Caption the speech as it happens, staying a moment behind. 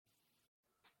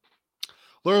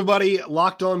Hello, everybody.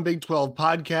 Locked On Big 12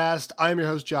 podcast. I'm your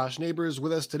host, Josh Neighbors.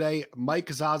 With us today, Mike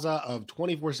Casazza of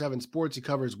 24/7 Sports. He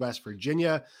covers West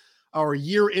Virginia. Our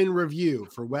year in review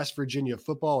for West Virginia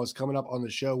football is coming up on the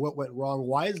show. What went wrong?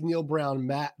 Why is Neal Brown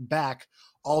back?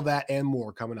 All that and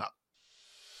more coming up.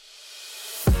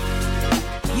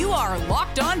 You are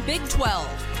Locked On Big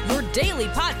 12, your daily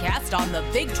podcast on the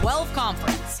Big 12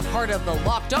 Conference, part of the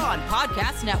Locked On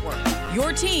Podcast Network,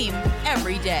 your team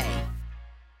every day.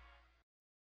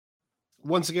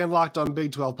 Once again, Locked On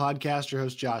Big 12 podcast, your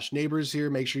host Josh Neighbors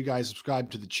here. Make sure you guys subscribe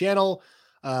to the channel.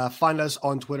 Find us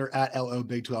on Twitter at LO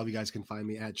Big 12. You guys can find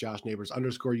me at Josh Neighbors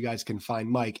 _ You guys can find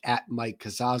Mike at Mike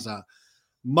Casazza.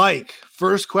 Mike,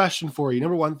 first question for you.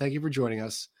 Number one, thank you for joining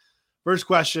us. First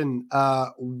question,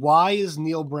 why is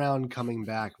Neal Brown coming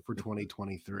back for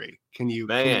 2023? You're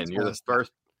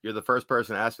the first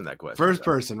person asking that question. First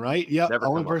person, right? Yep.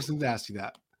 Only person to ask you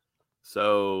that.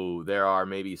 So there are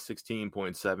maybe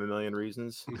 16.7 million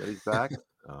reasons that he's back.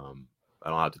 I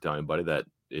don't have to tell anybody that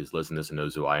is listening to this and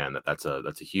knows who I am that's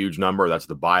a huge number. That's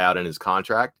the buyout in his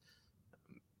contract.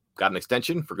 Got an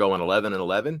extension for going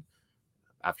 11-11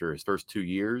 after his first 2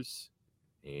 years,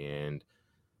 and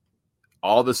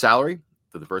all the salary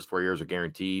for the first 4 years are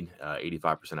guaranteed,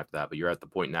 85% after that. But you're at the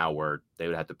point now where they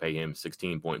would have to pay him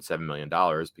 $16.7 million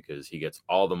because he gets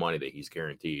all the money that he's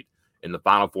guaranteed in the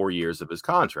final 4 years of his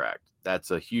contract.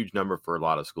 That's a huge number for a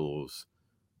lot of schools.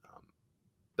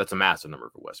 That's a massive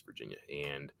number for West Virginia.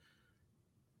 And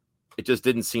it just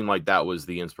didn't seem like that was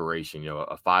the inspiration,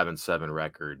 a 5-7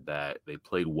 record that they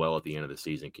played well at the end of the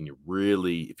season. Can you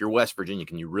really, if you're West Virginia,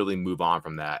 can you really move on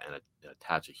from that and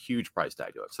attach a huge price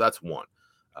tag to it? So that's one.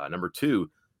 Number two,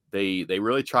 they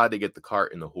really tried to get the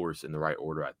cart and the horse in the right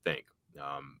order, I think.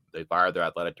 They fired their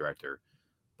athletic director,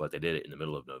 but they did it in the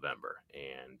middle of November.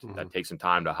 And that takes some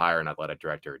time to hire an athletic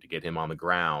director, to get him on the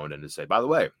ground and to say, by the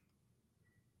way,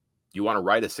 you want to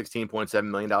write a $16.7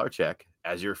 million check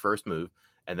as your first move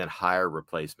and then hire a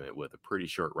replacement with a pretty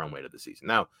short runway to the season.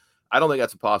 Now, I don't think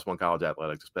that's possible in college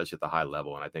athletics, especially at the high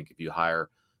level. And I think if you hire,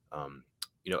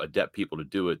 adept people to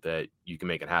do it, that you can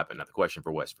make it happen. Now, the question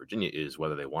for West Virginia is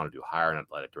whether they want to hire an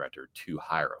athletic director to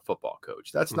hire a football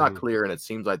coach. That's not clear. And it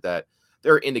seems like that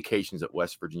there are indications that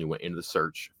West Virginia went into the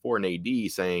search for an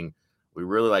AD saying, we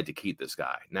really like to keep this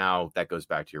guy. Now, that goes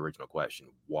back to your original question.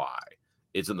 Why?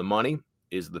 Is it the money?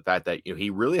 Is it the fact that he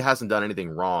really hasn't done anything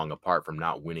wrong apart from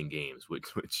not winning games, which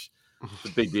is a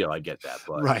big deal. I get that.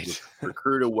 But right.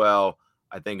 Recruited well,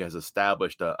 I think has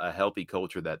established a healthy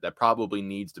culture that probably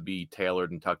needs to be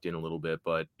tailored and tucked in a little bit,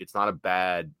 but it's not a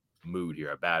bad mood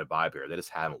here, a bad vibe here. They just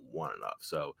haven't won enough.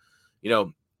 So,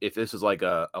 if this is like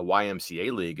a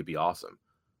YMCA league, it'd be awesome.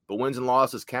 But wins and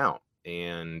losses count.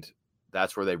 And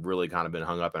that's where they've really kind of been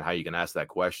hung up on how you can ask that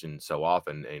question so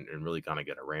often and really kind of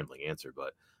get a rambling answer.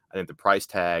 But I think the price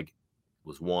tag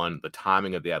was one, the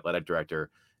timing of the athletic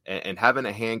director, and having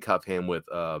to handcuff him with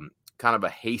kind of a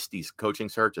hasty coaching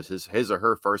search as his or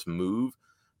her first move.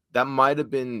 That might have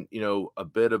been, a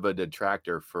bit of a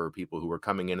detractor for people who were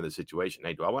coming into the situation.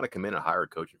 Hey, do I want to come in and hire a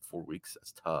coach in 4 weeks?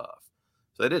 That's tough.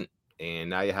 So they didn't.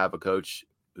 And now you have a coach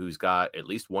who's got at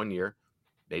least 1 year,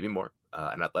 maybe more,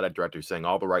 an athletic director saying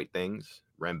all the right things,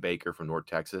 Rem Baker from North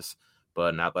Texas,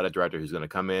 but an athletic director who's going to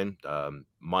come in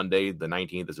Monday, the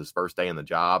 19th is his first day in the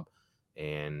job,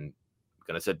 and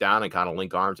going to sit down and kind of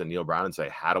link arms with Neal Brown and say,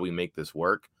 how do we make this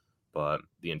work? But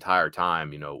the entire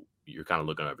time, you're kind of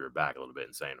looking over your back a little bit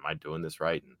and saying, am I doing this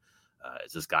right? And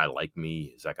is this guy like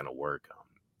me? Is that going to work?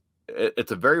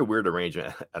 It's a very weird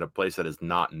arrangement at a place that is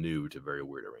not new to very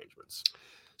weird arrangements.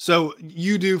 So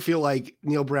you do feel like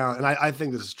Neal Brown, and I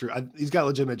think this is true, he's got a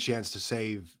legitimate chance to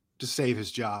save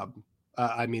his job.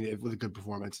 With a good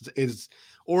performance,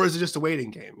 or is it just a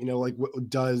waiting game?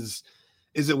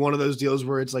 Is it one of those deals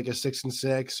where it's like a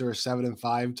 6-6 or a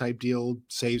 7-5 type deal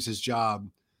saves his job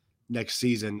next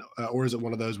season, or is it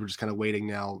one of those we're just kind of waiting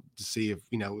now to see if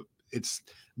it's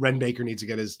Ren Baker needs to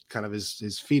get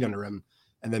his feet under him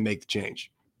and then make the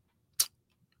change?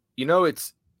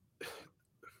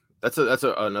 That's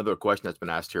another question that's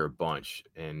been asked here a bunch.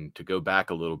 And to go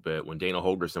back a little bit, when Dana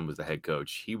Holgorsen was the head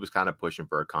coach, he was kind of pushing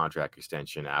for a contract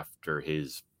extension after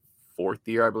his 4th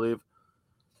year, I believe.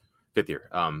 5th year.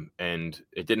 And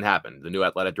it didn't happen. The new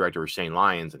athletic director was Shane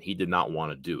Lyons, and he did not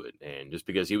want to do it. And just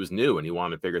because he was new and he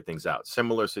wanted to figure things out.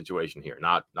 Similar situation here,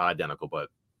 not identical, but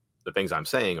the things I'm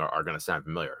saying are going to sound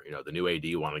familiar. The new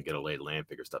AD wanted to get a lay of the land,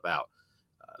 figure stuff out.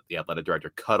 The athletic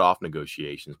director cut off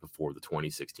negotiations before the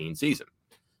 2016 season.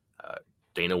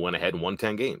 Dana went ahead and won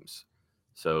 10 games.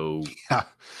 So yeah,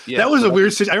 that was a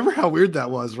weird situation. I remember how weird that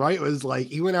was, right? It was like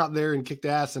he went out there and kicked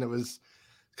ass, and it was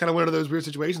kind of one of those weird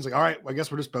situations. Like, all right, well, I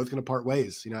guess we're just both going to part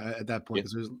ways, at that point,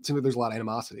 because it seems like there's a lot of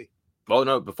animosity. Well,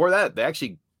 no, before that, they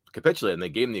actually capitulated and they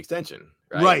gave him the extension,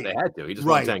 right? They had to. He just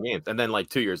won 10 games. And then like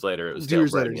 2 years later, it was 2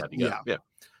 years later. Yeah.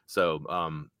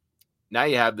 So now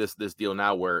you have this deal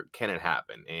now where can it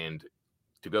happen? And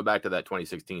to go back to that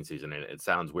 2016 season, and it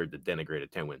sounds weird to denigrate a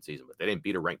 10-win season, but they didn't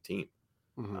beat a ranked team.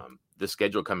 Mm-hmm. This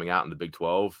schedule coming out in the Big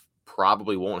 12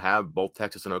 probably won't have both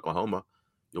Texas and Oklahoma.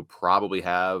 You'll probably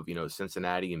have,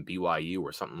 Cincinnati and BYU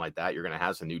or something like that. You're going to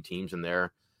have some new teams in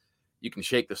there. You can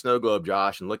shake the snow globe,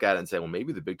 Josh, and look at it and say, well,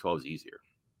 maybe the Big 12 is easier.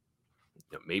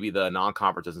 Maybe the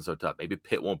non-conference isn't so tough. Maybe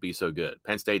Pitt won't be so good.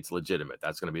 Penn State's legitimate.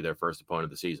 That's going to be their first opponent of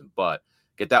the season. But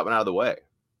get that one out of the way.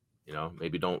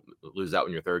 Maybe don't lose out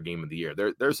in your third game of the year.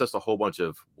 There's just a whole bunch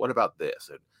of what about this?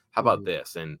 And how about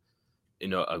this? And,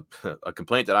 a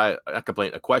complaint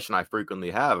a question I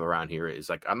frequently have around here is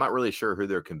like, I'm not really sure who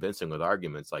they're convincing with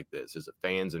arguments like this. Is it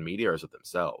fans and media or is it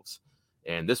themselves?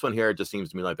 And this one here, it just seems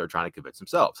to me like they're trying to convince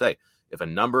themselves. Hey, if a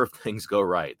number of things go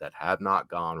right that have not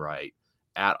gone right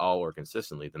at all or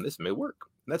consistently, then this may work.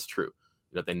 And that's true.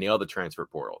 If they nail the transfer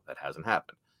portal, that hasn't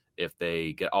happened. If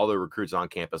they get all the recruits on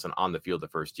campus and on the field the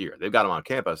first year, they've got them on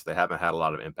campus. They haven't had a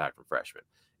lot of impact from freshmen.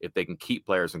 If they can keep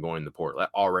players from going in the portal, that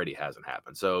already hasn't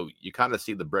happened. So you kind of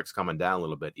see the bricks coming down a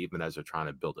little bit, even as they're trying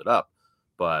to build it up.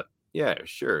 But yeah,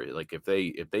 sure. Like if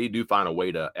they do find a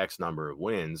way to X number of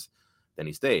wins, then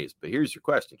he stays. But here's your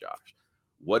question, Josh.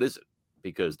 What is it?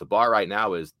 Because the bar right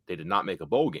now is they did not make a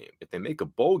bowl game. If they make a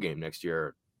bowl game next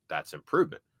year, that's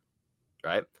improvement,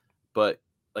 right? But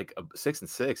like a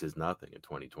 6-6 is nothing in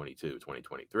 2022,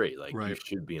 2023. Like you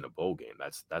should be in a bowl game.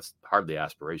 That's hardly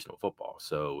aspirational football.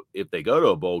 So if they go to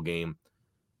a bowl game,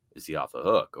 is he off the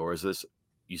hook? Or is this,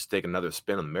 you take another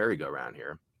spin on the merry-go-round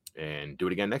here and do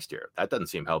it again next year? That doesn't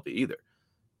seem healthy either.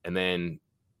 And then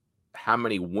how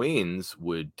many wins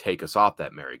would take us off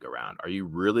that merry-go-round? Are you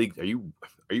really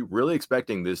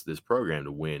expecting this program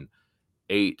to win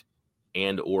 8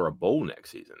 and or a bowl next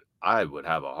season? I would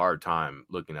have a hard time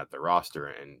looking at the roster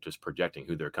and just projecting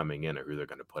who they're coming in or who they're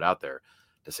going to put out there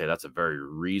to say that's a very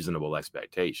reasonable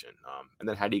expectation. And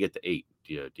then how do you get to 8?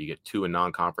 Do you get 2 in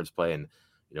non-conference play? And,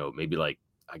 maybe like,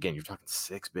 again, you're talking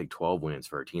 6 Big 12 wins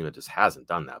for a team that just hasn't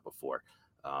done that before.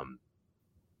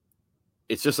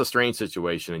 It's just a strange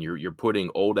situation, and you're putting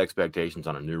old expectations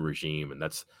on a new regime. And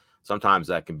sometimes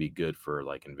that can be good for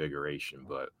like invigoration,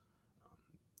 but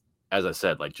as I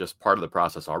said, like just part of the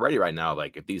process already right now,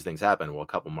 like if these things happen, well, a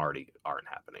couple more already aren't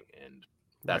happening, and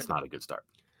that's not a good start.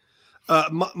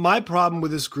 My problem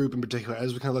with this group in particular,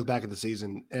 as we kind of look back at the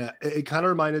season, it kind of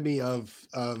reminded me of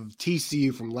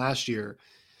TCU from last year.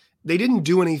 They didn't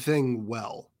do anything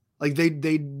well. Like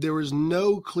there was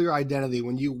no clear identity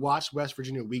when you watched West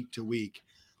Virginia week to week.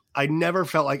 I never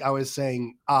felt like I was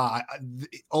saying,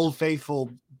 Old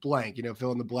Faithful blank,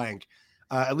 fill in the blank.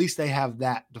 At least they have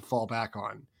that to fall back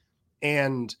on.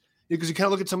 And because you kind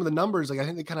of look at some of the numbers, like I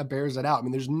think that kind of bears that out. I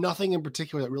mean, there's nothing in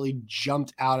particular that really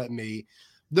jumped out at me.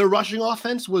 The rushing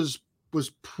offense was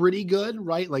pretty good,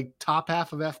 right? Like top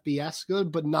half of FBS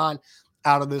good, but not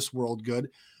out of this world good.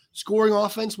 Scoring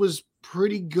offense was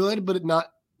pretty good, but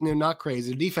not crazy.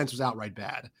 The defense was outright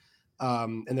bad.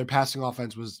 And their passing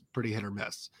offense was pretty hit or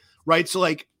miss, right? So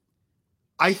like,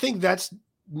 I think that's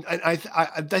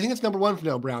number one for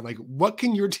Neal Brown. Like, what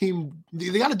can your team?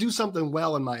 They got to do something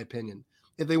well, in my opinion,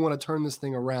 if they want to turn this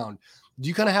thing around. Did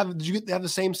you have the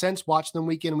same sense watching them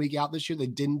week in and week out this year? They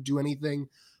didn't do anything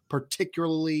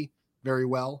particularly very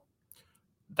well.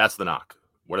 That's the knock.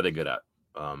 What are they good at?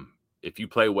 If you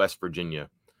play West Virginia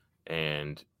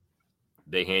and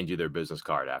they hand you their business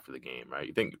card after the game, right?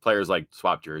 You think players like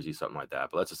swap jerseys, something like that.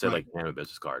 But let's just say like hand a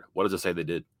business card. What does it say they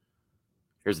did?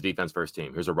 Here's a defense first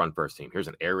team. Here's a run first team. Here's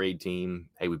an air raid team.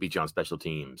 Hey, we beat you on special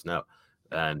teams. No.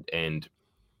 And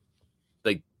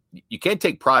like you can't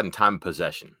take pride in time of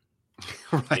possession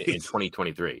in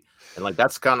 2023. And like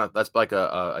that's like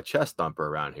a chest thumper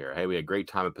around here. Hey, we had great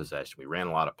time of possession. We ran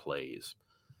a lot of plays.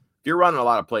 If you're running a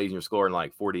lot of plays and you're scoring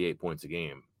like 48 points a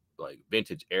game, like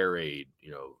vintage air raid,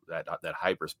 that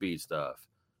hyper speed stuff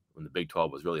when the Big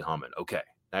 12 was really humming. Okay.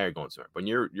 Now you're going somewhere. When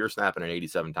you're snapping it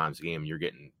 87 times a game and you're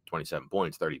getting 27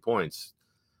 points, 30 points,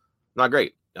 not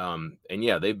great. And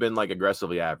yeah, they've been like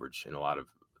aggressively average in a lot of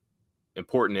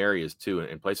important areas too,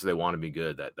 and places they want to be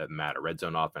good that matter. Red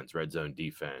zone offense, red zone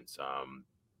defense,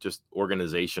 just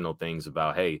organizational things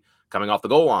about, hey, coming off the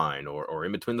goal line or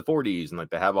in between the 40s. And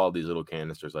like they have all these little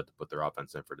canisters like to put their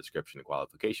offense in for description and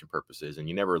qualification purposes. And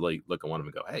you never like look at one of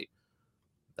them and go, hey,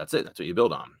 that's it. That's what you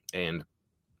build on. And,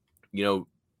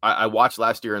 I watched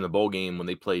last year in the bowl game when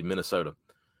they played Minnesota,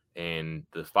 and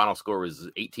the final score was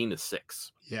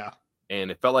 18-6. Yeah. And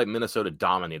it felt like Minnesota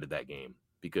dominated that game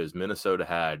because Minnesota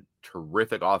had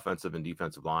terrific offensive and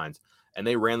defensive lines, and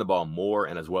they ran the ball more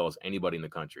and as well as anybody in the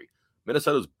country.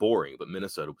 Minnesota's boring, but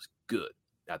Minnesota was good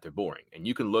at their boring. And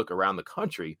you can look around the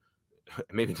country,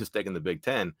 maybe just taking the Big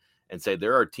Ten, and say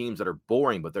there are teams that are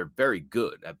boring, but they're very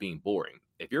good at being boring.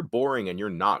 If you're boring and you're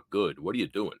not good, what are you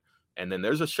doing? And then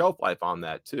there's a shelf life on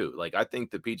that too. Like, I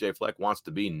think that PJ Fleck wants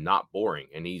to be not boring,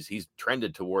 and he's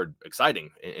trended toward exciting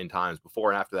in times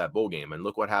before and after that bowl game. And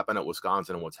look what happened at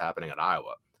Wisconsin and what's happening at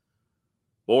Iowa.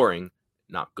 Boring,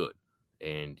 not good.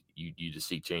 And you just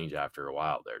see change after a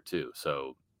while there too.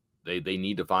 So they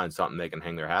need to find something they can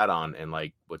hang their hat on. And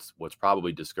like what's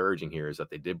probably discouraging here is that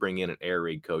they did bring in an air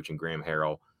raid coach in Graham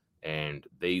Harrell, and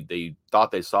they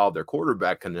thought they solved their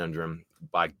quarterback conundrum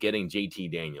by getting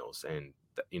JT Daniels. And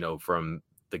from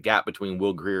the gap between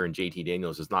Will Grier and JT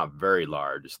Daniels is not very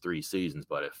large. It's 3 seasons,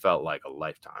 but it felt like a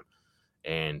lifetime.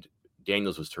 And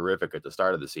Daniels was terrific at the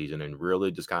start of the season and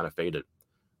really just kind of faded,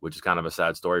 which is kind of a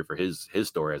sad story for his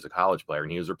story as a college player.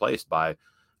 And he was replaced by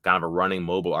kind of a running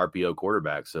mobile RPO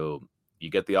quarterback. So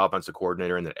you get the offensive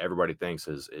coordinator in that everybody thinks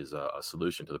is a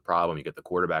solution to the problem. You get the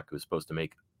quarterback who's supposed to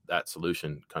make that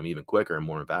solution come even quicker and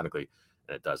more emphatically,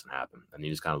 and it doesn't happen. And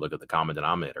you just kind of look at the common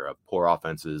denominator of poor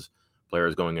offenses,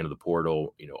 players going into the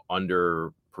portal,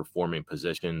 underperforming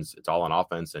positions. It's all on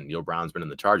offense, and Neil Brown's been in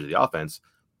the charge of the offense.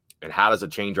 And how does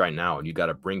it change right now? And you got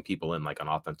to bring people in like an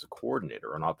offensive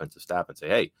coordinator or an offensive staff and say,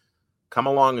 hey, come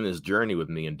along in this journey with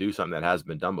me and do something that hasn't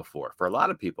been done before. For a lot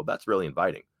of people, that's really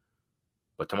inviting.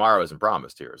 But tomorrow isn't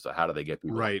promised here. So how do they get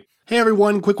people? Right. Hey,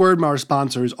 everyone. Quick word from our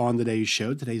sponsors on today's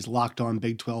show. Today's Locked On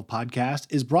Big 12 podcast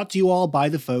is brought to you all by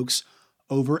the folks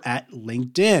over at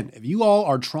LinkedIn. If you all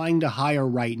are trying to hire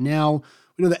right now,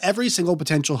 we know that every single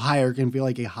potential hire can feel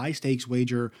like a high stakes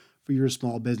wager for your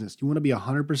small business. You want to be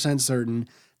 100% certain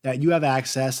that you have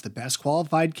access to the best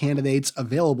qualified candidates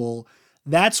available.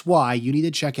 That's why you need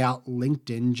to check out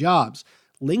LinkedIn Jobs.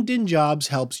 LinkedIn Jobs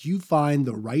helps you find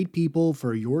the right people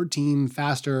for your team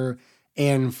faster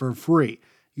and for free.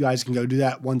 You guys can go do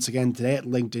that once again today at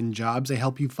LinkedIn Jobs. They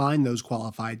help you find those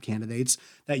qualified candidates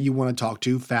that you want to talk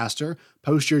to faster.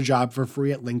 Post your job for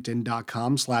free at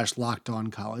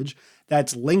linkedin.com/lockedoncollege.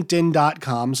 That's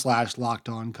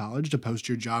linkedin.com/lockedoncollege to post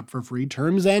your job for free.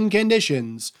 Terms and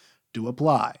conditions do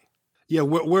apply. Yeah,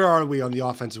 where are we on the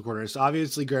offensive coordinator? So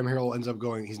obviously Graham Harrell ends up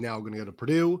he's now going to go to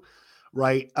Purdue,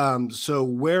 right? So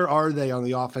where are they on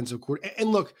the offensive coordinator? And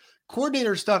look,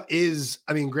 coordinator stuff is,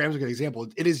 Graham's a good example.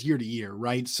 It is year to year,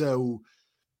 right? So,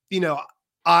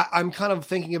 I'm kind of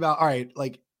thinking about, all right,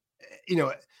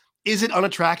 is it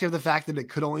unattractive, the fact that it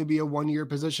could only be a 1-year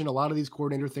position? A lot of these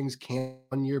coordinator things can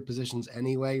 1-year positions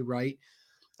anyway, right?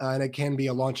 And it can be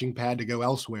a launching pad to go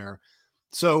elsewhere.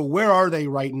 So where are they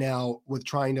right now with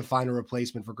trying to find a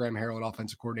replacement for Graham Harrell, an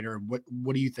offensive coordinator?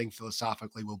 What do you think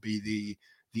philosophically will be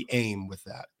the aim with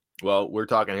that? Well, we're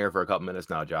talking here for a couple minutes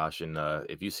now, Josh. And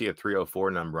if you see a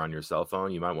 304 number on your cell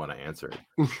phone, you might want to answer it.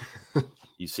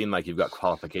 You seem like you've got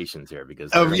qualifications here because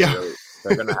they're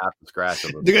going to have to scratch a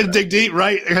little bit. They're going to dig deep,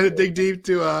 right? They're going to dig deep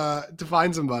to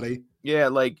find somebody. Yeah,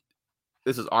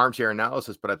 this is armchair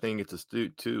analysis, but I think it's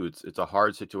astute too. It's a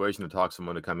hard situation to talk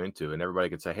someone to come into, and everybody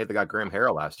could say, hey, they got Graham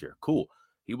Harrell last year. Cool.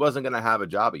 He wasn't going to have a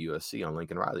job at USC on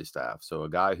Lincoln Riley's staff. So a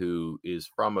guy who is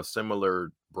from a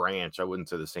similar branch, I wouldn't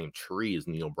say the same tree as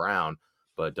Neil Brown,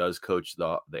 but does coach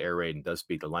the air raid and does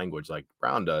speak the language like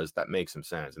Brown does, that makes some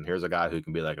sense. And here's a guy who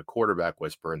can be like a quarterback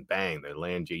whisperer, and bang, they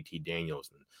land JT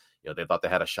Daniels. And they thought they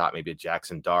had a shot maybe at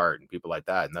Jackson Dart and people like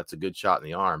that. And that's a good shot in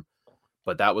the arm.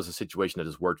 But that was a situation that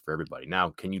has worked for everybody. Now,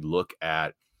 can you look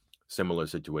at similar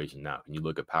situation now? Can you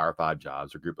look at Power 5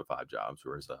 jobs or Group of 5 jobs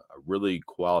where it's a really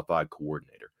qualified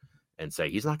coordinator and say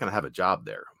he's not going to have a job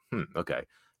there? Okay.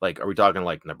 Are we talking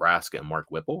like Nebraska and Mark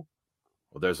Whipple?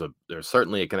 Well, there's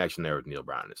certainly a connection there with Neil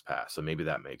Brown in his past, so maybe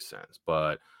that makes sense.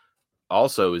 But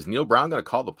also, is Neil Brown going to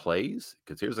call the plays?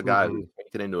 Because here's a guy who's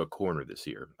painted into a corner this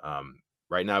year.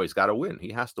 Right now, he's got to win.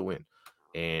 He has to win.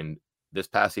 And this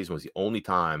past season was the only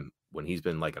time when he's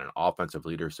been like in an offensive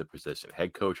leadership position,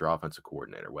 head coach or offensive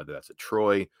coordinator, whether that's at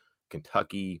Troy,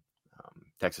 Kentucky,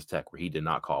 Texas Tech, where he did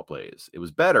not call plays. It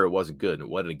was better. It wasn't good. And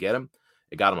what did it get him?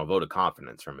 It got him a vote of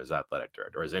confidence from his athletic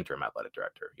director or his interim athletic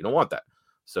director. You don't want that.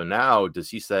 So now does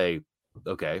he say,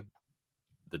 okay,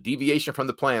 the deviation from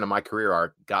the plan of my career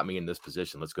arc got me in this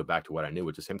position. Let's go back to what I knew,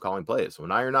 which is him calling plays. So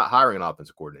now you're not hiring an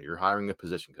offensive coordinator. You're hiring a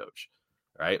position coach.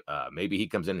 Right? Maybe he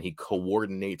comes in and he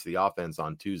coordinates the offense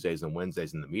on Tuesdays and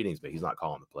Wednesdays in the meetings, but he's not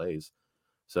calling the plays.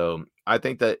 So I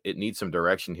think that it needs some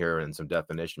direction here and some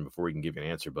definition before we can give you an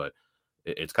answer. But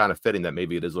it's kind of fitting that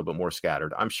maybe it is a little bit more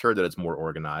scattered. I'm sure that it's more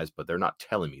organized, but they're not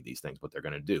telling me these things, what they're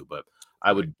going to do. But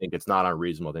I would think it's not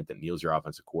unreasonable to think that Neil's your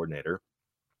offensive coordinator.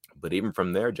 But even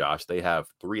from there, Josh, they have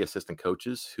 3 assistant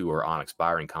coaches who are on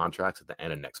expiring contracts at the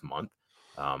end of next month.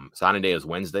 Signing day is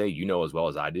Wednesday. You know as well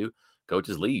as I do.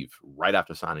 Coaches leave right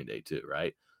after signing day too,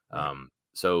 right?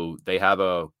 So they have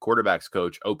a quarterbacks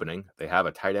coach opening. They have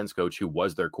a tight ends coach who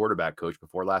was their quarterback coach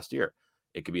before last year.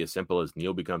 It could be as simple as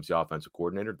Neil becomes the offensive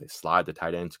coordinator. They slide the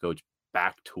tight ends coach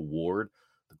back toward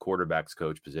the quarterbacks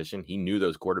coach position. He knew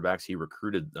those quarterbacks. He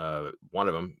recruited one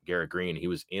of them, Garrett Green. He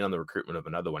was in on the recruitment of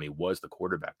another one. He was the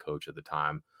quarterback coach at the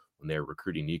time when they were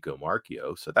recruiting Nico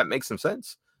Marchio. So that makes some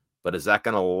sense. But is that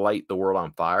going to light the world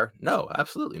on fire? No,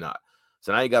 absolutely not.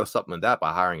 So now you got to supplement that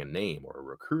by hiring a name or a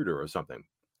recruiter or something.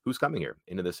 Who's coming here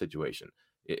into this situation?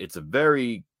 It's a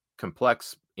very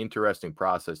complex, interesting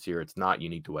process here. It's not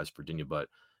unique to West Virginia, but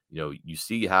you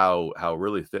see how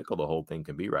really fickle the whole thing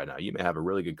can be right now. You may have a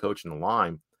really good coach in the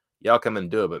line. Yeah, I'll come in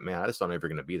and do it, but man, I just don't know if you're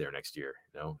going to be there next year,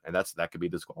 and that could be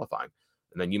disqualifying.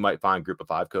 And then you might find a group of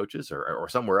 5 coaches or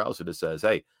somewhere else who just says,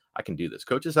 hey, I can do this.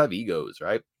 Coaches have egos,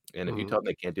 right? And if you tell them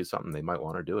they can't do something, they might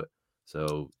want to do it.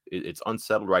 So it's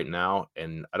unsettled right now.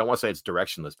 And I don't want to say it's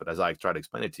directionless, but as I try to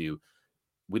explain it to you,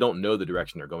 we don't know the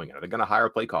direction they're going in. Are they going to hire a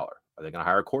play caller? Are they going to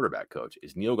hire a quarterback coach?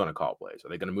 Is Neil going to call plays? Are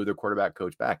they going to move their quarterback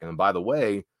coach back? And then, by the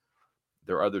way,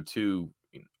 their other 2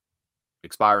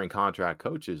 expiring contract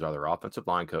coaches are their offensive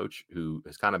line coach, who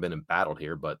has kind of been embattled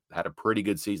here, but had a pretty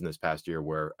good season this past year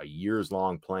where a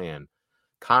years-long plan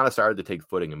kind of started to take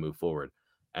footing and move forward.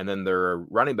 And then their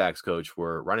running backs coach,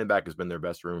 where running back has been their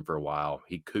best room for a while.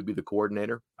 He could be the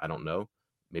coordinator. I don't know.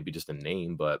 Maybe just a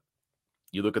name, but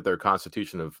you look at their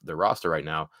constitution of their roster right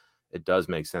now, it does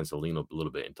make sense to lean a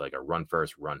little bit into like a run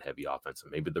first, run heavy offense.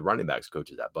 And maybe the running backs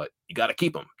coach is that, but you got to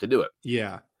keep them to do it.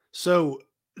 Yeah. So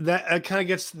that kind of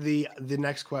gets to the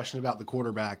next question about the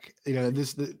quarterback,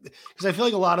 because I feel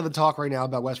like a lot of the talk right now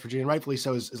about West Virginia, and rightfully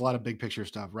so, is a lot of big picture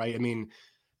stuff, right? I mean,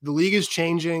 the league is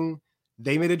changing.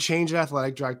 They made a change at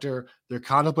athletic director. They're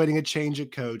contemplating a change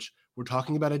at coach. We're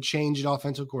talking about a change at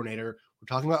offensive coordinator. We're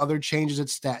talking about other changes at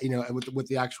staff, with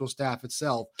the actual staff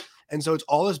itself. And so it's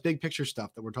all this big picture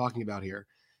stuff that we're talking about here.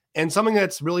 And something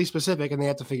that's really specific and they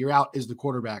have to figure out is the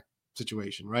quarterback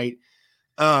situation, right?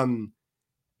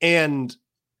 And,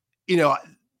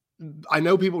 I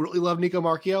know people really love Nico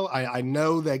Marchio. I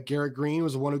know that Garrett Green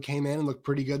was the one who came in and looked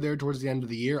pretty good there towards the end of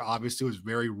the year. Obviously, it was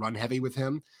very run heavy with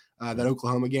him. That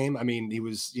Oklahoma game, I mean, he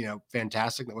was,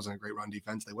 fantastic. That wasn't a great run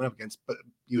defense they went up against, but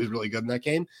he was really good in that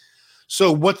game.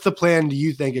 So what's the plan, do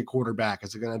you think, at quarterback?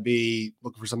 Is it going to be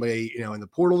looking for somebody, in the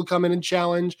portal to come in and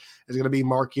challenge? Is it going to be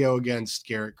Marchio against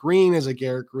Garrett Green? Is it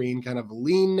Garrett Green kind of a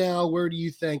lean now? Where do you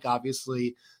think?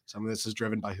 Obviously, some of this is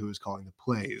driven by who is calling the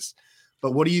plays.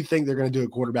 But what do you think they're going to do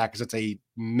at quarterback? Because it's a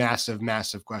massive,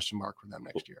 massive question mark for them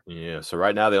next year. Yeah. So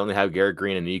right now they only have Garrett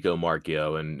Green and Nico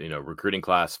Marchio, and recruiting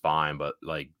class fine, but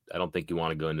I don't think you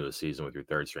want to go into a season with your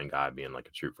 3rd string guy being like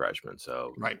a true freshman.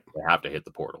 So right, they have to hit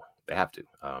the portal. They have to.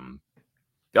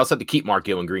 They also have to keep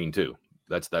Marchio and Green too.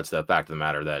 That's the fact of the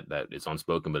matter that is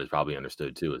unspoken, but is probably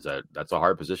understood too. Is that's a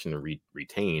hard position to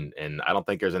retain, and I don't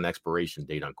think there's an expiration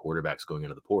date on quarterbacks going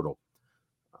into the portal.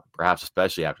 Perhaps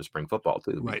especially after spring football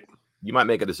too. Right. You might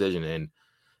make a decision, and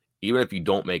even if you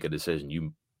don't make a decision,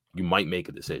 you might make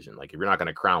a decision. Like if you're not going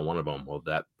to crown one of them, well,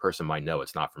 that person might know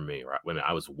it's not for me. Or when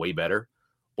I was way better,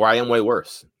 or I am way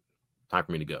worse. Time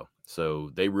for me to go.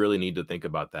 So they really need to think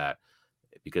about that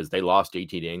because they lost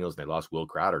JT Daniels and they lost Will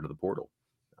Crowder to the portal.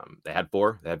 They had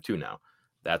 4, they have 2 now.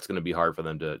 That's going to be hard for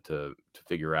them to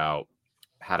figure out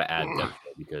how to add depth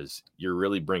because you're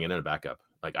really bringing in a backup.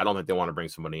 Like I don't think they want to bring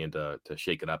somebody in to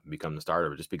shake it up and become the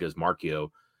starter, just because Marchio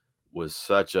was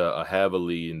such a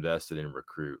heavily invested in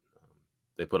recruit.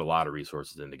 They put a lot of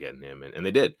resources into getting him, and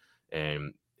they did.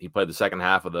 And he played the second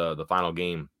half of the final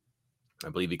game. I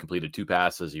believe he completed 2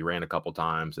 passes. He ran a couple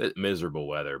times. Miserable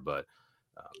weather, but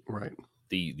right.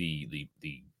 The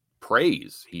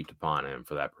praise heaped upon him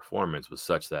for that performance was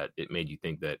such that it made you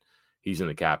think that he's in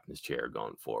the captain's chair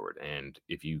going forward. And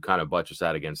if you kind of buttress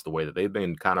that against the way that they've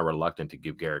been kind of reluctant to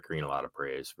give Garrett Green a lot of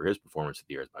praise for his performance of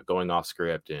the year by going off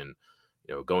script and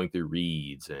going through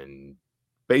reads and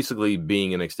basically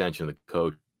being an extension of the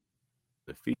coach,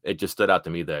 it just stood out to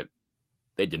me that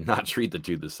they did not treat the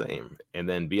 2 the same. And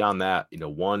then beyond that,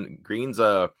 Green's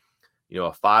a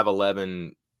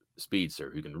 5'11" speedster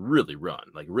who can really run.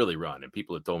 And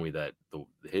people have told me that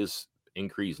his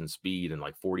increase in speed and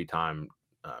 40 time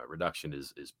reduction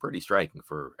is pretty striking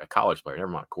for a college player,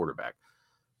 never mind a quarterback.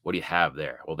 What do you have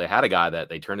there? Well, they had a guy that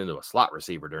they turned into a slot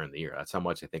receiver during the year. That's how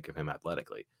much I think of him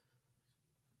athletically.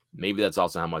 maybe that's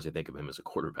also how much I think of him as a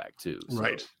quarterback too. So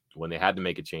Right. when they had to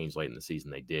make a change late in the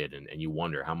season, they did. And you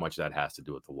wonder how much that has to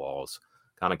do with the walls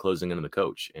kind of closing into the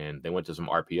coach. And they went to some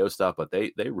RPO stuff, but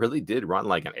they really did run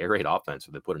like an air raid offense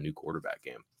where they put a new quarterback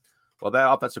in. Well,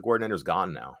 that offensive coordinator's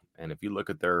gone now. And if you look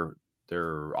at their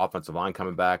offensive line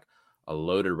coming back, a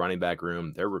loaded running back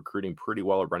room, they're recruiting pretty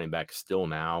well at running back still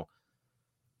now.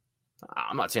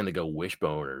 I'm not saying to go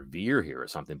Wishbone or Veer here or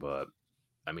something, but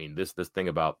I mean, this thing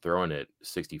about throwing it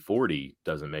 60-40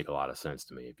 doesn't make a lot of sense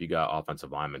to me. If you got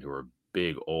offensive linemen who are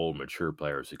big, old, mature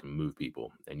players who can move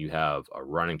people, and you have a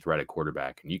running threat at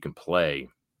quarterback, and you can play,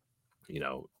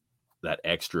 that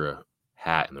extra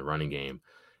hat in the running game,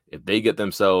 if they get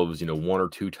themselves, one or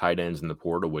two tight ends in the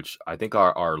portal, which I think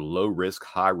are low risk,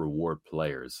 high reward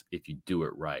players, if you do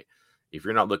it right. If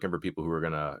you're not looking for people who are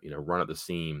going to, run at the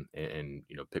seam and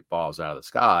pick balls out of the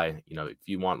sky, if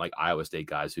you want like Iowa State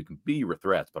guys who can be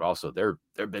threats, but also they're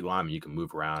big linemen, you can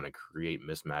move around and create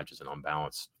mismatches and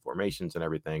unbalanced formations and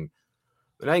everything.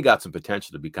 But now you got some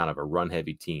potential to be kind of a run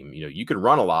heavy team. You can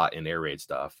run a lot in air raid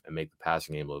stuff and make the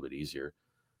passing game a little bit easier.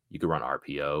 You could run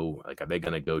RPO. Like, are they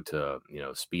going to go to,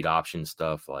 speed option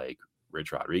stuff like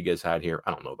Rich Rodriguez had here?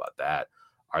 I don't know about that.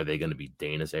 Are they going to be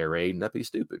Dana's air raid? That'd be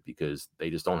stupid because they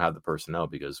just don't have the personnel,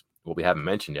 because what we haven't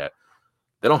mentioned yet,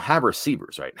 they don't have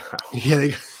receivers right now.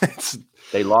 Yeah,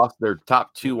 they lost their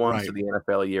top two ones to the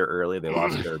NFL a year early. They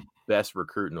lost their best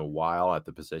recruit in a while at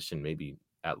the position, maybe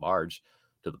at large,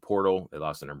 to the portal. They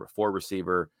lost the number 4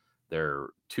 receiver. Their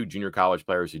 2 junior college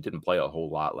players who didn't play a whole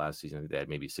lot last season, they had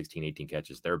maybe 16, 18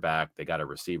 catches. They're back. They got a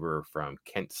receiver from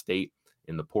Kent State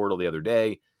in the portal the other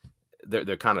day.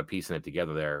 They're kind of piecing it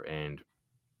together there. And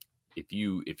if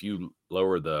you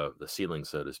lower the ceiling,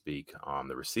 so to speak, on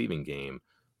the receiving game,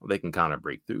 they can kind of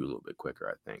break through a little bit quicker,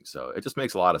 I think. So it just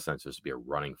makes a lot of sense just to be a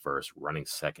running first, running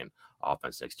second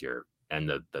offense next year. And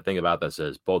the thing about this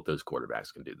is both those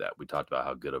quarterbacks can do that. We talked about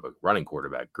how good of a running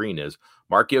quarterback Green is.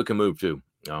 Markio can move too.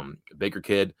 Baker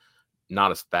kid,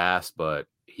 not as fast, but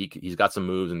he's got some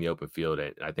moves in the open field.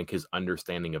 And I think his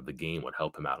understanding of the game would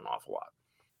help him out an awful lot.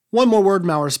 One more word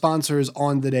from our sponsors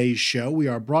on today's show. We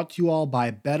are brought to you all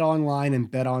by BetOnline and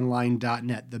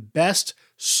BetOnline.net, the best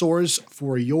source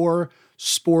for your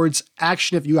sports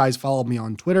action. If you guys follow me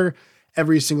on Twitter,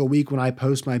 every single week when I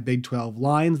post my Big 12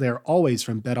 lines, they're always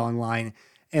from BetOnline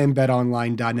and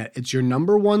BetOnline.net. It's your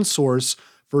number one source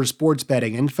for sports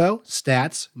betting info,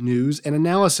 stats, news, and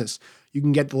analysis. You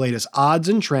can get the latest odds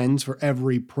and trends for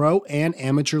every pro and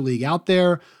amateur league out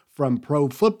there, from pro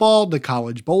football to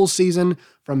college bowl season,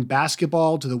 from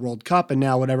basketball to the World Cup, and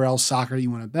now whatever else soccer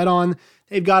you want to bet on.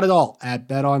 They've got it all at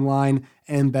BetOnline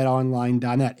and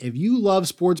BetOnline.net. If you love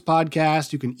sports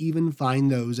podcasts, you can even find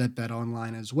those at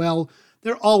BetOnline as well.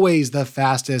 They're always the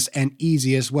fastest and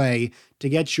easiest way to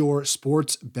get your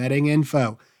sports betting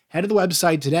info. Head to the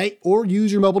website today or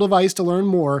use your mobile device to learn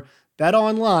more.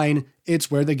 BetOnline, it's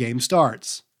where the game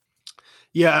starts.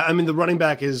 Yeah, I mean, the running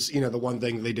back is, the one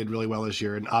thing they did really well this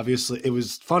year. And obviously it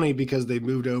was funny because they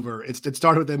moved over. It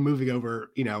started with them moving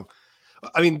over,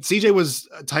 CJ was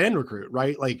a tight end recruit,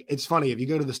 right? Like, it's funny. If you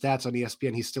go to the stats on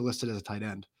ESPN, he's still listed as a tight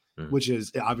end, which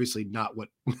is obviously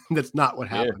that's not what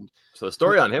happened. Yeah. So the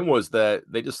story on him was that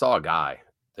they just saw a guy.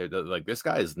 They're like, this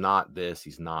guy is not this,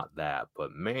 he's not that.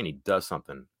 But man, he does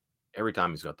something every time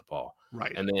he's got the ball.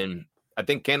 Right. And then I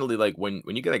think candidly, like when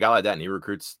you get a guy like that and he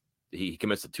recruits, he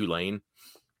commits to Tulane,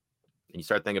 and you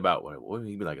start thinking about what would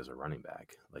he be like as a running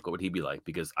back? Like, what would he be like?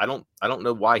 Because I don't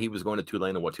know why he was going to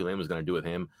Tulane and what Tulane was going to do with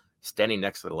him standing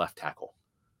next to the left tackle.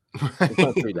 You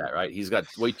can't see that, right? He's got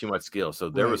way too much skill. So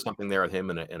there was something there with him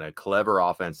in a clever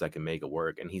offense that can make it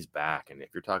work, and he's back. And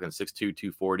if you're talking 6'2",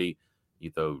 240, you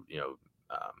throw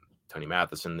Tony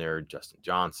Matheson there, Justin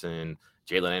Johnson,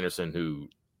 Jalen Anderson, who.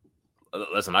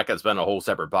 Listen, I could spend a whole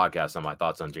separate podcast on my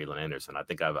thoughts on Jalen Anderson. I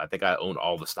think I own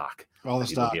all the stock. All the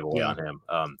stock. Gave away on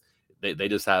him. They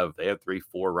have 3-4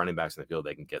 running backs in the field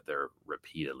they can get there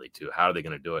repeatedly too. How are they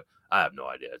going to do it? I have no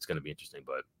idea. It's going to be interesting,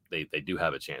 but they do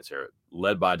have a chance here.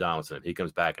 Led by Donaldson, if he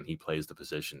comes back and he plays the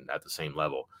position at the same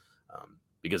level,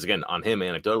 because again, on him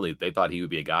anecdotally, they thought he would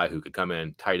be a guy who could come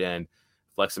in tight end,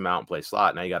 flex him out, and play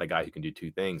slot. Now you got a guy who can do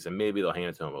 2 things, and maybe they'll hand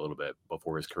it to him a little bit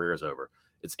before his career is over.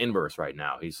 It's inverse right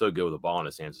now. He's so good with the ball in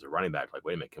his hands as a running back. Like,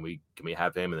 wait a minute, can we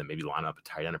have him and then maybe line up a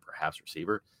tight end and perhaps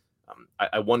receiver?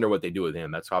 I wonder what they do with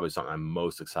him. That's probably something I'm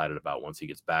most excited about once he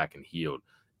gets back and healed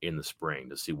in the spring,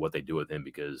 to see what they do with him,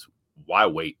 because why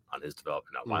wait on his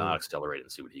development now? Why not accelerate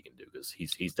and see what he can do? Because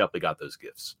he's definitely got those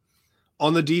gifts.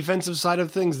 On the defensive side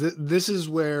of things, this is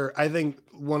where I think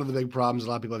one of the big problems a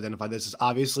lot of people have identified this is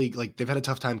obviously, like, they've had a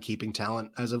tough time keeping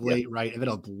talent as of late, right? They've had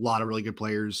a lot of really good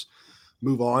players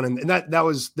move on. And that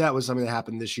was something that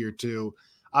happened this year too.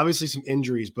 Obviously some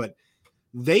injuries, but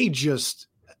they just,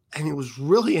 and it was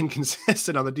really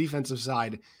inconsistent on the defensive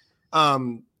side.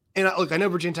 And look, I know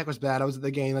Virginia Tech was bad. I was at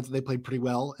the game. They played pretty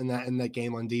well in that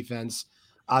game on defense.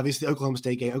 Obviously, the Oklahoma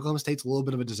State game. Oklahoma State's a little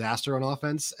bit of a disaster on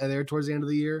offense there towards the end of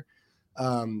the year.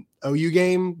 OU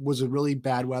game was a really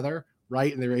bad weather,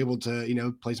 right? And they were able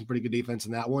to, play some pretty good defense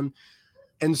in that one.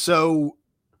 And so,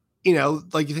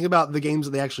 like you think about the games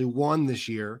that they actually won this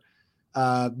year,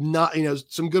 not,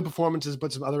 some good performances,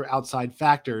 but some other outside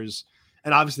factors.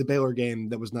 And obviously the Baylor game,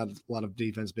 that was not a lot of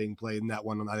defense being played in that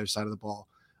one on either side of the ball.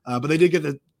 But they did get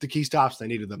the key stops. They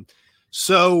needed them.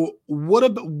 So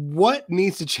what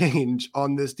needs to change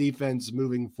on this defense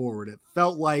moving forward? It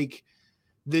felt like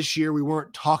this year we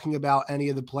weren't talking about any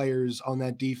of the players on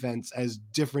that defense as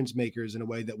difference makers in a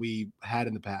way that we had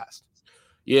in the past.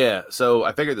 Yeah. So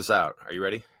I figured this out. Are you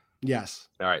ready? Yes.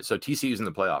 All right. So TCU's in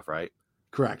the playoff, right?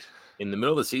 Correct. In the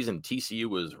middle of the season, TCU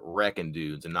was wrecking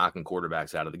dudes and knocking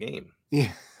quarterbacks out of the game.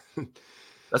 Yeah.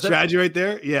 That's strategy right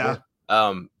there. Yeah.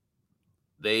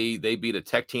 They beat a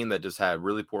Tech team that just had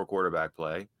really poor quarterback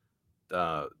play.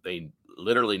 They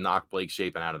literally knocked Blake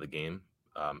Shapen out of the game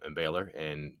in Baylor,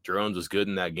 and Jones was good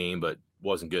in that game, but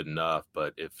wasn't good enough.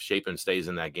 But if Shapen stays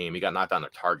in that game, he got knocked on a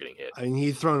targeting hit. I mean,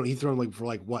 he thrown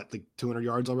for 200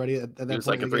 yards already at that point. It was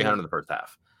like a 300 in the first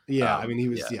half. Yeah, I mean, he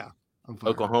was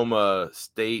Oklahoma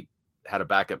State had a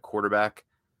backup quarterback.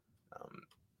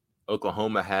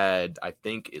 Oklahoma had, I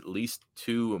think, at least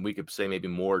 2, and we could say maybe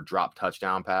more, drop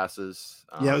touchdown passes.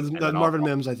 It was Marvin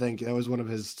Mims, I think. That was one of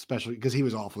his special, because he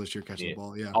was awful this year catching the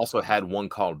ball. Yeah. Also had one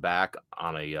called back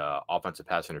on a offensive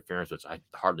pass interference, which I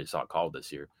hardly saw called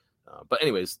this year. But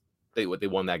anyways, they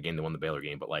won that game. They won the Baylor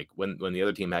game. But like when the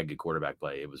other team had good quarterback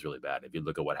play, it was really bad. If you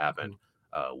look at what happened,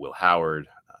 Will Howard,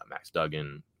 Max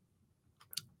Duggan.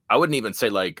 I wouldn't even say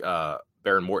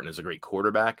Baron Morton is a great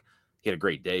quarterback. He had a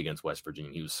great day against West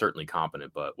Virginia. He was certainly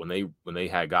competent, but when they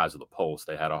had guys with a pulse,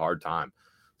 they had a hard time.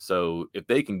 So if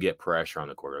they can get pressure on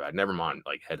the quarterback, never mind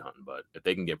like headhunting, but if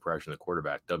they can get pressure on the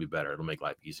quarterback, they'll be better. It'll make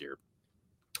life easier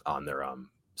on their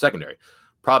secondary.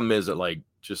 Problem is that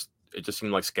it just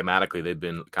seemed like schematically they've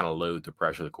been kind of loath to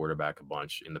pressure the quarterback a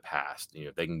bunch in the past.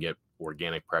 If they can get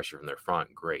organic pressure from their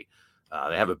front, great.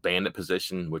 They have a bandit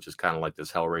position, which is kind of like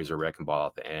this Hellraiser wrecking ball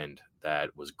at the end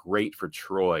that was great for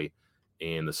Troy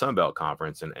in the Sun Belt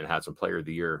Conference and had some player of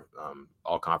the year,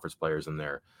 all conference players in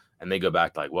there. And they go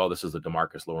back this is the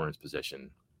DeMarcus Lawrence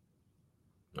position.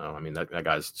 No, I mean, that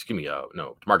guy's,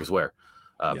 DeMarcus Ware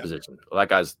position. Well, that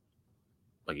guy's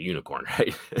like a unicorn,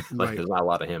 right? Right. There's not a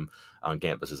lot of him on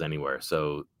campuses anywhere.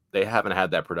 So they haven't had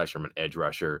that production from an edge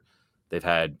rusher. They've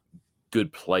had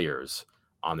good players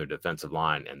on their defensive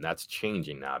line, and that's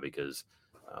changing now because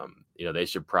they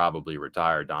should probably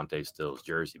retire Dante Still's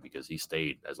jersey because he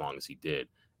stayed as long as he did.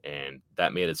 And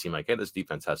that made it seem like, hey, this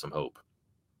defense has some hope.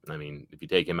 I mean, if you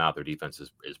take him out, their defense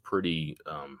is pretty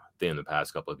thin the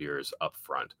past couple of years up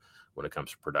front when it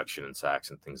comes to production and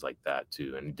sacks and things like that,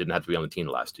 too. And he didn't have to be on the team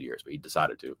the last 2 years, but he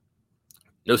decided to.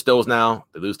 No Stills now.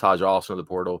 They lose Taj Austin to the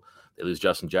portal. They lose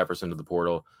Justin Jefferson to the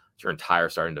portal. It's your entire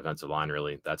starting defensive line,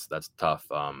 really. That's tough.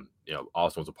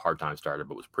 Austin was a part-time starter,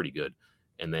 but was pretty good.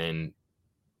 And then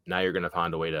now you're going to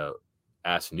find a way to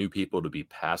ask new people to be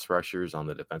pass rushers on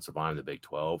the defensive line of the Big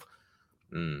 12.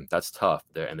 That's tough.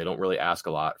 And they don't really ask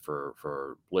a lot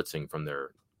for blitzing from their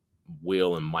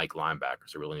Will and Mike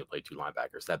linebackers. They really only play 2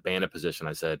 linebackers. That bandit position,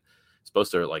 I said,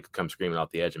 supposed to come screaming off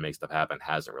the edge and make stuff happen.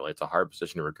 Hasn't really. It's a hard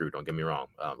position to recruit. Don't get me wrong.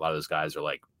 A lot of those guys are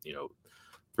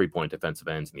 3-point defensive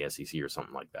ends in the SEC or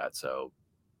something like that. So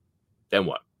then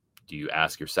what? Do you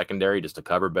ask your secondary just to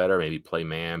cover better, maybe play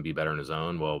man, be better in his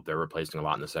own? Well, they're replacing a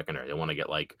lot in the secondary. They want to get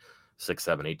 6,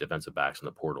 7, 8 defensive backs in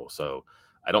the portal. So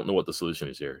I don't know what the solution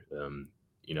is here.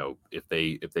 If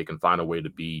they can find a way to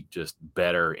be just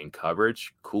better in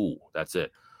coverage, cool, that's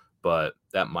it. But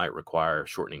that might require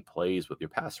shortening plays with your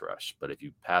pass rush. But if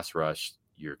you pass rush,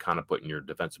 you're kind of putting your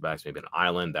defensive backs maybe an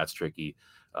island. That's tricky.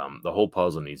 The whole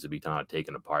puzzle needs to be kind of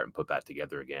taken apart and put back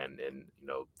together again. And,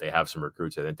 they have some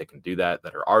recruits I think they can do that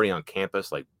are already on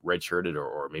campus, like redshirted,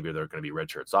 or maybe they're going to be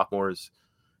redshirt sophomores.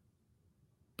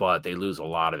 But they lose a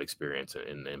lot of experience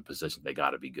in positions they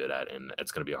got to be good at. And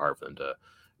it's going to be hard for them to,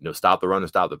 stop the run and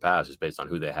stop the pass just based on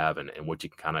who they have and what you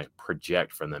can kind of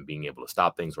project from them being able to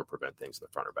stop things or prevent things in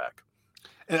the front or back.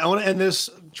 And I want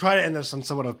to try to end this on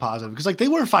somewhat of a positive, because they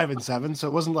were 5-7. So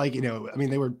it wasn't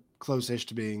they were close-ish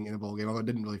to being in a bowl game, although it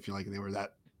didn't really feel like they were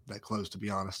that close, to be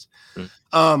honest.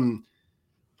 The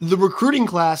recruiting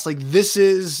class, I think this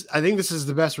is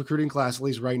the best recruiting class, at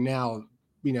least right now,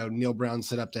 Neil Brown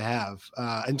set up to have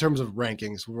in terms of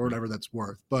rankings, or whatever that's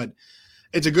worth. But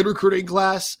It's a good recruiting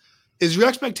class. Is your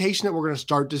expectation that we're going to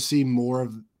start to see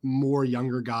more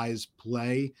younger guys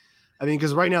play? I mean,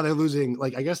 because right now they're losing.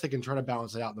 Like, I guess they can try to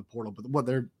balance it out in the portal, but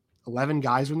they're 11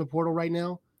 guys in the portal right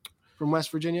now from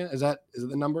West Virginia. Is it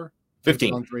the number?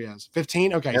 15 on 3 as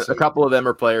 15. Okay, so a couple of them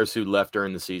are players who left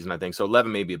during the season, I think. So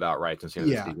 11 may be about right since the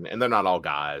end of the season, and they're not all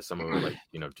guys. Some of them are like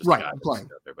just right guys playing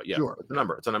out there. But yeah, sure. It's a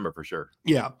number. It's a number for sure.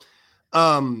 Yeah.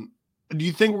 Do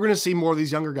you think we're going to see more of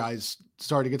these younger guys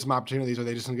start to get some opportunities, or are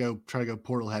they just going to try to go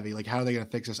portal heavy? Like, how are they going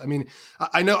to fix this? I mean,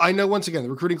 I know. Once again, the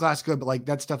recruiting class is good, but like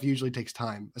that stuff usually takes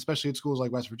time, especially at schools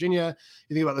like West Virginia.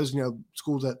 You think about those,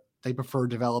 schools that they prefer to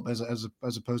develop as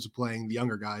opposed to playing the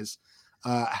younger guys.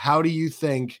 How do you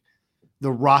think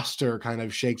the roster kind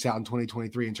of shakes out in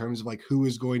 2023 in terms of like who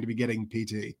is going to be getting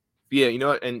PT? Yeah,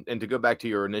 and to go back to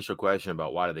your initial question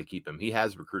about why do they keep him, he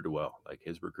has recruited well. Like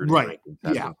his recruiting rankings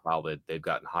have been solid. They've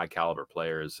gotten high caliber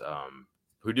players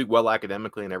who do well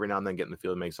academically, and every now and then get in the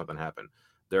field and make something happen.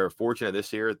 They're fortunate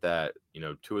this year that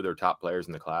 2 of their top players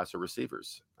in the class are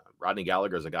receivers. Rodney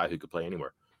Gallagher is a guy who could play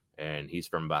anywhere, and he's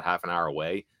from about half an hour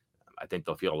away. I think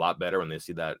they'll feel a lot better when they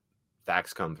see that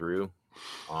fax come through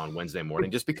on Wednesday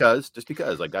morning, just because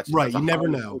like that's right. That's you never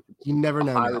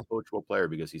know. Highly coachable player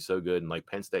because he's so good. And like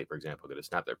Penn State, for example, could have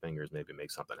snapped their fingers, maybe make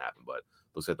something happen. But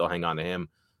looks like they'll hang on to him.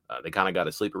 They kind of got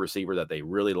a sleeper receiver that they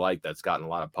really like that's gotten a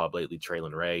lot of pub lately,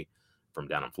 Traylon Ray from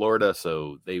down in Florida.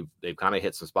 So they've kind of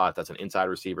hit some spots. That's an inside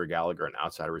receiver, Gallagher, an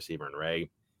outside receiver, and Ray.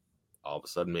 All of a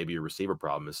sudden, maybe your receiver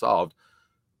problem is solved,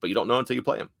 but you don't know until you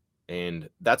play him. And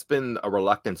that's been a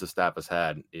reluctance the staff has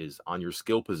had is on your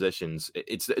skill positions.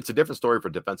 It's a different story for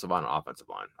defensive line and offensive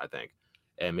line, I think.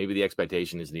 And maybe the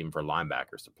expectation isn't even for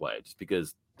linebackers to play just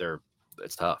because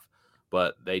it's tough.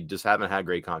 But they just haven't had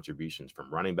great contributions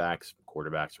from running backs, from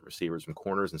quarterbacks, from receivers, from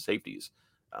corners and safeties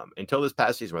until this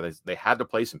past season where they had to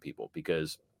play some people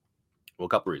because, well, a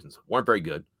couple of reasons. Weren't very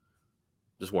good,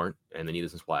 just weren't, and they needed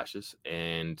some splashes,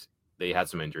 and they had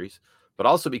some injuries. But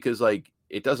also because,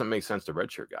 it doesn't make sense to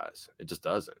redshirt guys. It just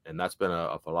doesn't. And that's been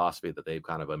a philosophy that they've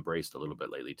kind of embraced a little bit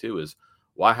lately too, is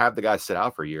why have the guy sit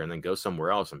out for a year and then go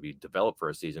somewhere else and be developed for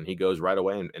a season? He goes right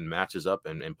away and matches up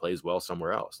and plays well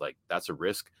somewhere else. Like, that's a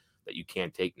risk that you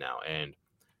can't take now. And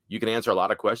you can answer a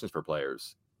lot of questions for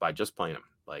players by just playing them.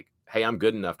 Like, hey, I'm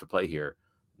good enough to play here.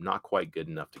 Not quite good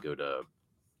enough to go to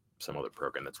some other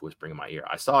program that's whispering in my ear.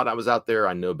 I saw it. I was out there.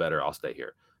 I know better. I'll stay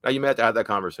here. Now, you may have to have that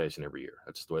conversation every year.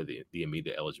 That's the way the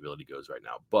immediate eligibility goes right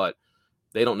now. But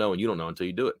they don't know and you don't know until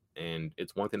you do it. And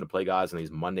it's one thing to play guys in these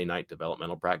Monday night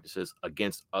developmental practices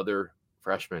against other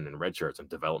freshmen and redshirts and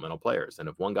developmental players. And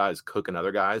if one guy's cooking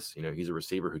other guys, he's a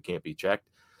receiver who can't be checked.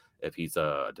 If he's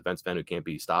a defensive end who can't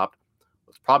be stopped,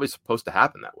 it's probably supposed to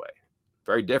happen that way.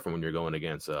 Very different when you're going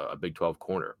against a Big 12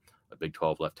 corner, a Big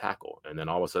 12 left tackle. And then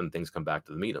all of a sudden things come back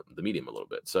to the medium a little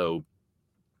bit. So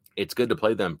it's good to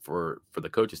play them for the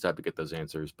coaching staff to get those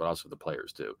answers, but also the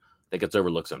players too. I think it's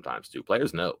overlooked sometimes too.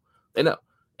 Players know. They know.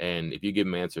 And if you give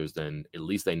them answers, then at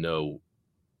least they know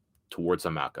towards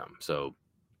some outcome. So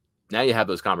now you have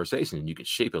those conversations and you can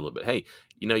shape it a little bit. Hey,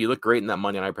 you look great in that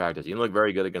Monday night practice. You look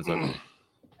very good against them.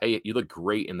 Hey, you look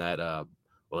great in that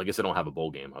well, I guess I don't have a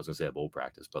bowl game. I was going to say a bowl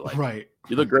practice, but right.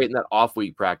 You look great in that off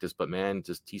week practice, but man,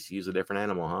 just TCU's a different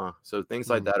animal, huh? So things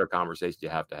like that are conversations you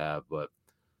have to have, but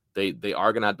they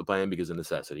are going to have to play him because of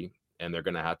necessity, and they're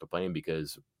going to have to play him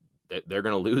because they're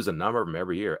going to lose a number of them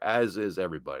every year, as is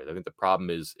everybody. I think the problem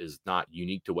is not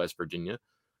unique to West Virginia.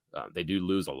 They do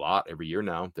lose a lot every year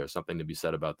now. There's something to be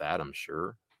said about that, I'm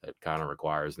sure. It kind of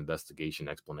requires investigation,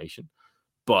 explanation.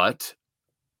 But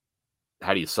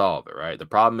how do you solve it, right? The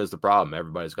problem is the problem.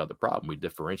 Everybody's got the problem. We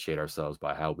differentiate ourselves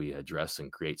by how we address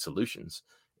and create solutions.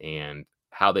 And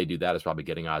how they do that is probably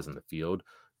getting eyes in the field,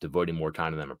 devoting more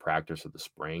time to them in practice of the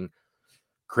spring,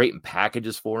 creating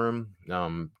packages for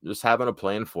them, just having a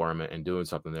plan for them and doing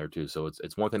something there too. So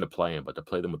it's one thing to play them, but to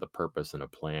play them with a purpose and a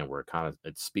plan where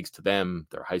it speaks to them,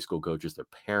 their high school coaches, their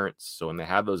parents. So when they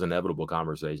have those inevitable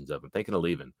conversations of, I'm thinking of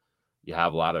leaving, you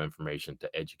have a lot of information to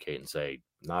educate and say,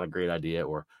 not a great idea,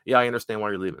 or, yeah, I understand why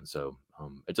you're leaving. So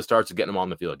it just starts with getting them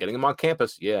on the field, getting them on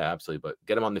campus. Yeah, absolutely. But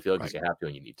get them on the field because you have to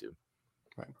and you need to.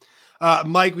 Right.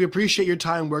 Mike, we appreciate your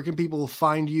time. Where can people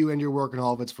find you and your work and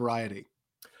all of its variety?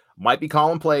 Might be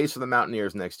calling plays for the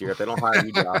Mountaineers next year if they don't hire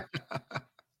you, Josh.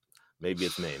 Maybe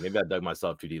it's me. Maybe I dug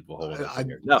myself too deep of a hole.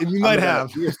 No, you might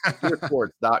have.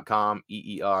 Earsports.com,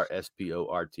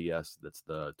 EERSPORTS. That's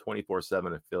the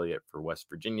 24/7 affiliate for West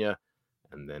Virginia.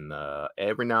 And then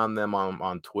every now and then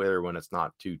on Twitter, when it's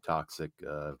not too toxic,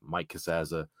 Mike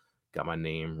Casazza, got my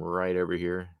name right over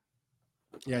here.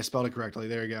 Yeah, I spelled it correctly.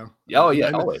 There you go. Oh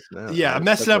yeah, always. I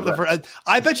messed it up the first.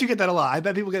 I bet you get that a lot. I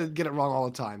bet people get it wrong all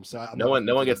the time. So no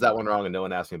one gets that one wrong, and no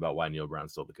one asks me about why Neil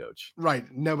Brown's still the coach. Right.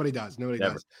 Nobody does. Nobody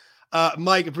does.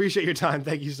 Mike, appreciate your time.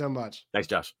 Thank you so much. Thanks,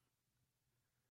 Josh.